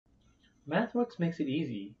MathWorks makes it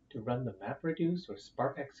easy to run the MapReduce or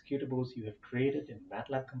Spark executables you have created in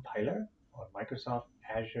MATLAB Compiler on Microsoft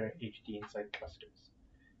Azure HDInsight clusters.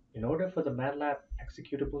 In order for the MATLAB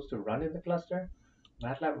executables to run in the cluster,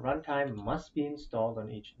 MATLAB Runtime must be installed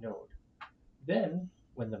on each node. Then,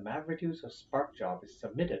 when the MapReduce or Spark job is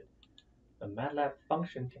submitted, the MATLAB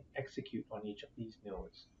function can execute on each of these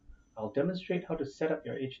nodes. I'll demonstrate how to set up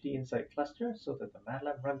your HDInsight cluster so that the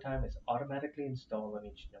MATLAB Runtime is automatically installed on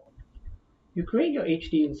each node. You create your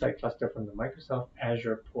HDInsight cluster from the Microsoft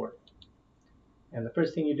Azure portal. And the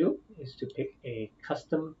first thing you do is to pick a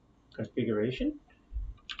custom configuration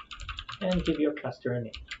and give your cluster a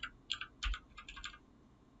name.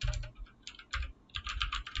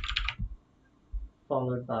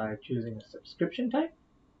 Followed by choosing a subscription type.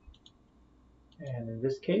 And in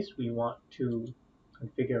this case, we want to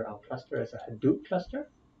configure our cluster as a Hadoop cluster.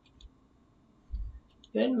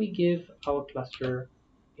 Then we give our cluster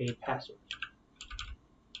a password.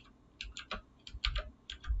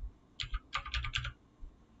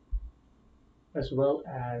 As well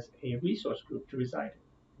as a resource group to reside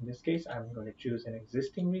in. In this case, I'm going to choose an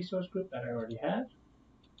existing resource group that I already have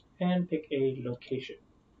and pick a location.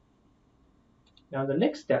 Now, the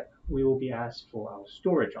next step, we will be asked for our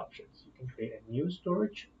storage options. You can create a new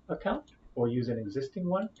storage account or use an existing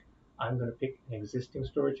one. I'm going to pick an existing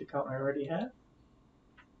storage account I already have.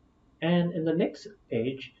 And in the next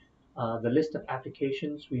page, the list of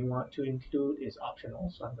applications we want to include is optional,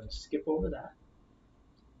 so I'm going to skip over that.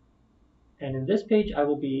 And in this page, I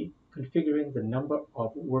will be configuring the number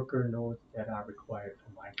of worker nodes that are required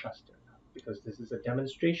for my cluster. Now, because this is a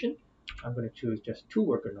demonstration, I'm going to choose just 2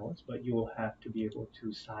 worker nodes, but you will have to be able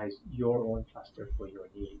to size your own cluster for your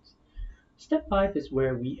needs. Step 5 is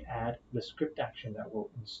where we add the script action that will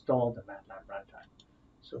install the MATLAB runtime.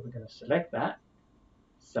 So we're going to select that,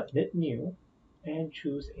 submit new, and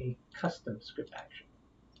choose a custom script action.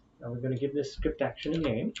 Now we're going to give this script action a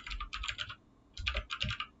name.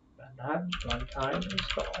 MATLAB Runtime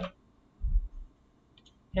install,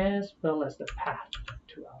 as well as the path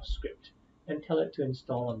to our script, and tell it to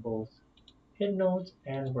install on both head nodes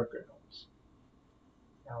and worker nodes.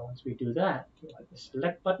 Now once we do that, we'll hit the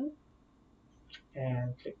select button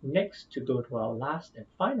and click next to go to our last and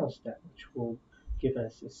final step, which will give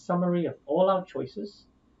us a summary of all our choices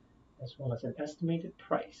as well as an estimated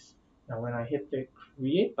price. Now when I hit the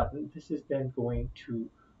create button, this is then going to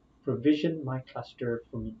provision my cluster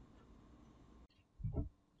for me.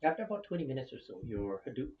 After about 20 minutes or so, your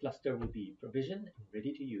Hadoop cluster will be provisioned and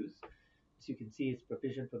ready to use. As you can see, it's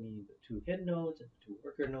provisioned for me the 2 head nodes and the 2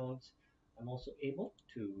 worker nodes. I'm also able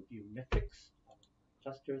to view metrics of my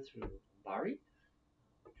cluster through Bari,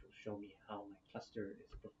 which will show me how my cluster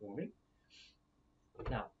is performing.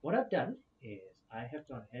 Now, what I've done is I have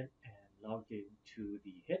gone ahead and logged into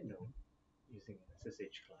the head node using an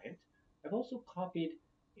SSH client. I've also copied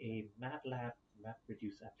a MATLAB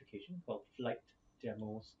MapReduce application called Flight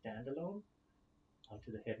Demo Standalone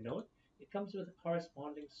onto the head node. It comes with a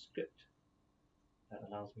corresponding script that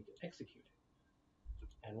allows me to execute it.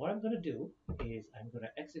 And what I'm going to do is I'm going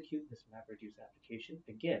to execute this MapReduce application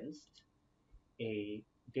against a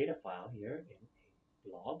data file here in a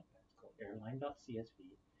blob that's called airline.csv,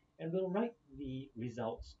 and we'll write the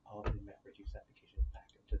results of the MapReduce application back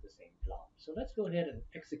into the same blob. So let's go ahead and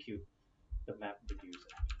execute the MapReduce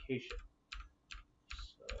application.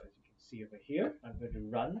 So as you can see over here, I'm going to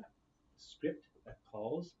run a script that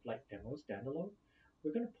calls flight demo standalone.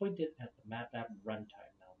 We're going to point it at the MATLAB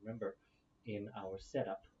runtime. Now remember, in our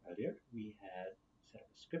setup earlier, we had set up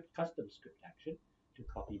a script, custom script action to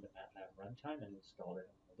copy the MATLAB runtime and install it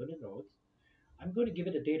on all the nodes. I'm going to give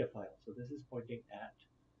it a data file. So this is pointing at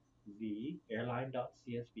the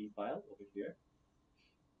airline.csv file over here.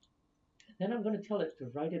 Then I'm going to tell it to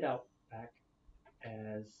write it out back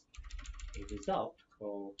as a result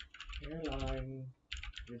called airline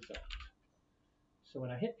result. So when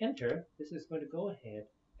I hit enter, this is going to go ahead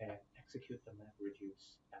and execute the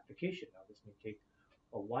MapReduce application. Now this may take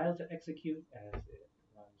a while to execute as it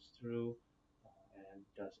runs through and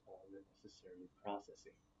does all the necessary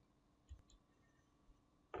processing.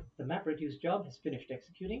 The MapReduce job has finished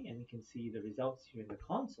executing, and we can see the results here in the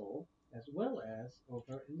console as well as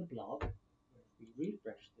over in the blob. If we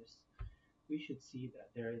refresh this, we should see that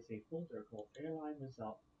there is a folder called airline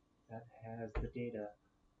result that has the data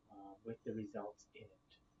with the results in it.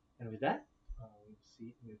 And with that,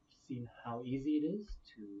 we've seen how easy it is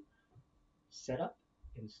to set up,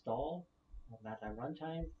 install MATLAB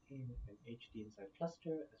runtime in an HDInsight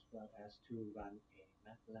cluster, as well as to run a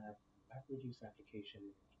MATLAB MapReduce application